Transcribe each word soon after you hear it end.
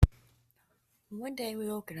One day we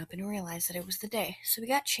woke up and realized that it was the day, so we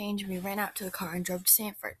got changed and we ran out to the car and drove to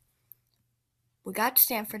Stanford. We got to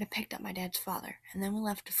Stanford and picked up my dad's father, and then we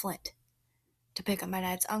left to Flint to pick up my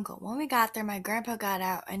dad's uncle. When we got there, my grandpa got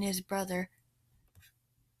out and his brother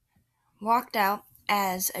walked out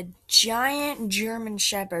as a giant German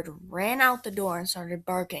shepherd ran out the door and started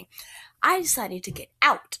barking. I decided to get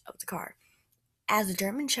out of the car. As the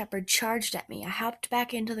German shepherd charged at me, I hopped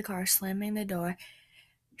back into the car, slamming the door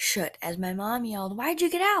shut as my mom yelled, "Why'd you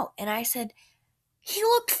get out?" And I said, "He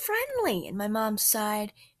looked friendly." And my mom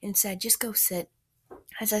sighed and said, "Just go sit."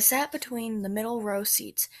 As I sat between the middle row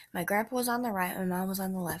seats, my grandpa was on the right and my mom was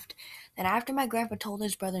on the left. Then after my grandpa told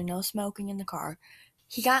his brother no smoking in the car,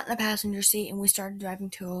 he got in the passenger seat and we started driving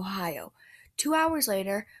to Ohio. 2 hours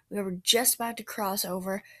later, we were just about to cross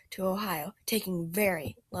over to Ohio, taking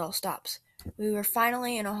very little stops. We were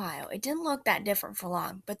finally in Ohio. It didn't look that different for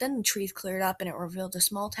long, but then the trees cleared up and it revealed a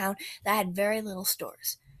small town that had very little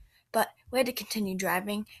stores. But we had to continue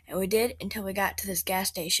driving, and we did until we got to this gas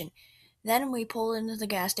station. Then we pulled into the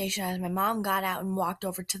gas station as my mom got out and walked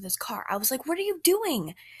over to this car. I was like, "What are you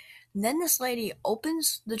doing?" And then this lady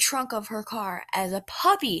opens the trunk of her car as a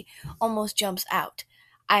puppy almost jumps out.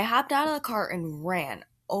 I hopped out of the car and ran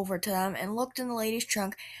over to them and looked in the lady's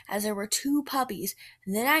trunk as there were two puppies.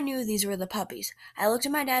 Then I knew these were the puppies. I looked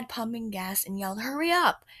at my dad pumping gas and yelled, "Hurry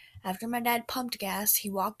up!" After my dad pumped gas, he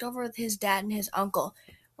walked over with his dad and his uncle.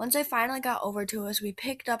 Once they finally got over to us, we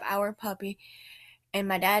picked up our puppy, and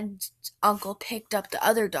my dad's uncle picked up the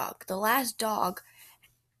other dog, the last dog.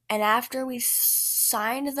 And after we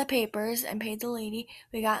signed the papers and paid the lady,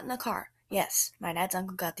 we got in the car. Yes, my dad's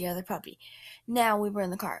uncle got the other puppy. Now we were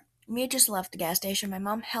in the car. We had just left the gas station. My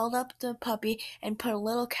mom held up the puppy and put a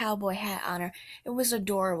little cowboy hat on her. It was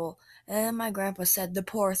adorable. And then my grandpa said, "The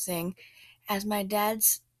poor thing," as my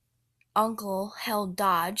dad's uncle held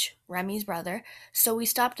Dodge, Remy's brother, so we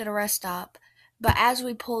stopped at a rest stop. But as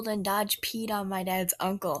we pulled in, Dodge peed on my dad's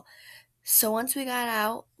uncle. So once we got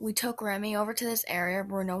out, we took Remy over to this area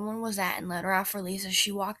where no one was at and let her off release as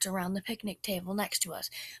she walked around the picnic table next to us.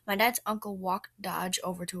 My dad's uncle walked Dodge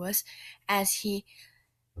over to us as he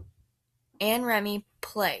and Remy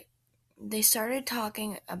played. They started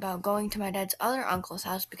talking about going to my dad's other uncle's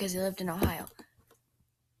house because he lived in Ohio.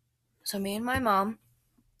 So me and my mom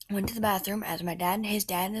went to the bathroom as my dad and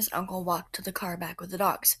his uncle walked to the car back with the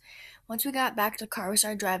dogs. Once we got back to the car, we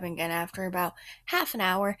started driving again. After about half an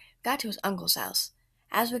hour, we got to his uncle's house.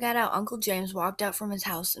 As we got out, Uncle James walked out from his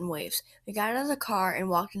house and waves. We got out of the car and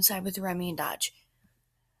walked inside with Remy and Dodge.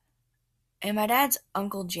 And my dad's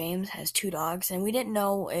Uncle James has two dogs, and we didn't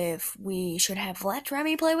know if we should have let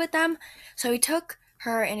Remy play with them. So he took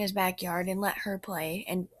her in his backyard and let her play,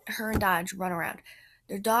 and her and Dodge run around.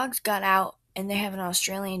 Their dogs got out, and they have an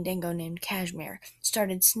Australian dingo named Cashmere,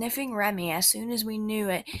 started sniffing Remy. As soon as we knew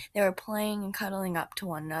it, they were playing and cuddling up to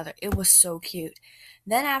one another. It was so cute.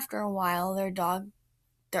 Then after a while, their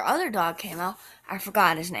other dog came out, I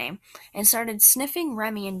forgot his name, and started sniffing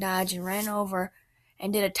Remy and Dodge and ran over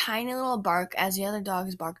and did a tiny little bark as the other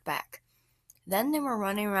dogs barked back. Then they were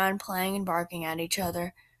running around playing and barking at each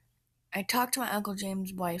other. I talked to my Uncle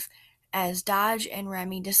James' wife as Dodge and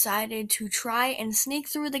Remy decided to try and sneak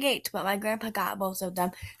through the gate, but my grandpa got both of them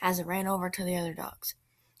as it ran over to the other dogs.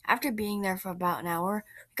 After being there for about an hour,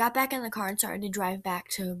 we got back in the car and started to drive back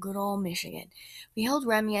to good old Michigan. We held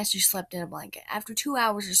Remy as she slept in a blanket. After 2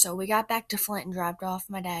 hours or so, we got back to Flint and dropped off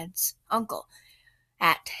my dad's uncle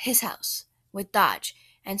at his house with Dodge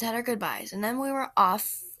and said our goodbyes. And then we were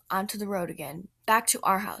off onto the road again, back to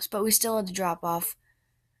our house, but we still had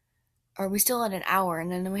an hour,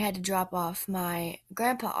 and then we had to drop off my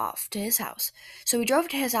grandpa off to his house. So we drove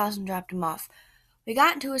to his house and dropped him off. We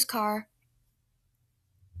got into his car,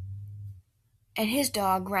 and his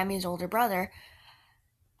dog, Remy's older brother,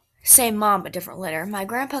 same mom but different litter. My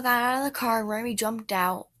grandpa got out of the car, Remy jumped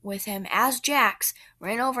out with him as Jax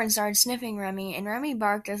ran over and started sniffing Remy, and Remy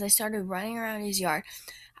barked as I started running around his yard.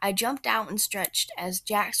 I jumped out and stretched as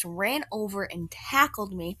Jax ran over and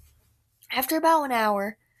tackled me. After about an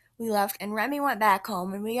hour, we left, and Remy went back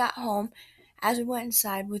home, and we got home. As we went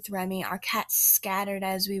inside with Remy, our cats scattered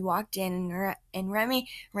as we walked in, and Remy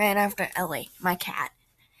ran after Ellie, my cat.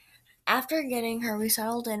 After getting her, we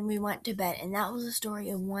settled in, we went to bed, and that was the story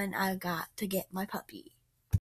of when I got to get my puppy.